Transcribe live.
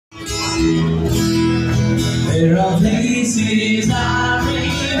There are places I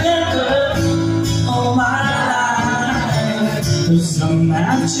remember all my life. Some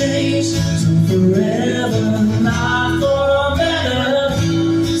have changed, some forever, not for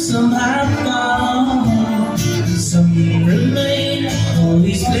better. Some have gone, some remain. All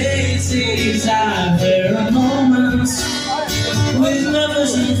these places there are moments with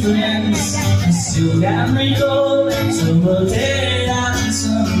lovers and friends. I still can recall some are dead and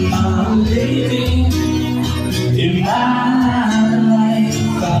some are living. In my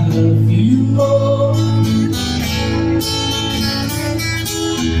life, I love you more.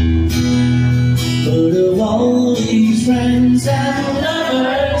 But of all these friends and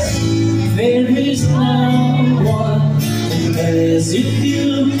lovers, there is no one compares with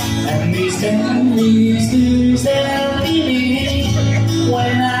you. And these memories lose their meaning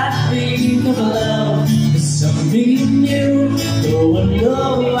when I think of love. There's something new, though I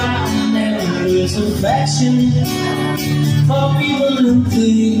know I never lose affection for people who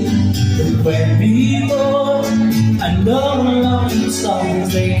cling. But when people I know loving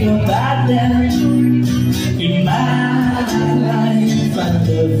songs think about them. In my life, I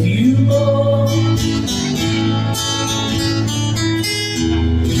love you more.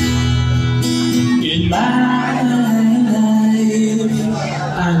 In my life,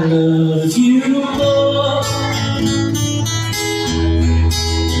 I love you more.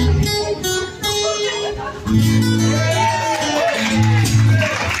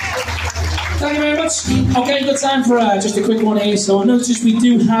 Thank you very much. Okay, good time for just a quick one here. So I noticed we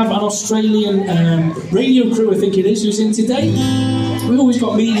do have an Australian radio crew, I think it is, who's in today. We've always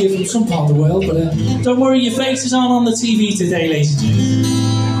got media from some part of the world, but don't worry, your faces aren't on the TV today, ladies and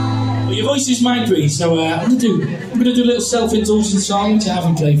gentlemen. But your voices might be. So I'm gonna do a little self-indulgent song which I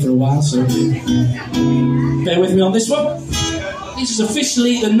haven't played for a while. So bear with me on this one. This is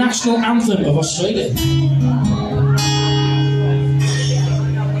officially the national anthem of Australia.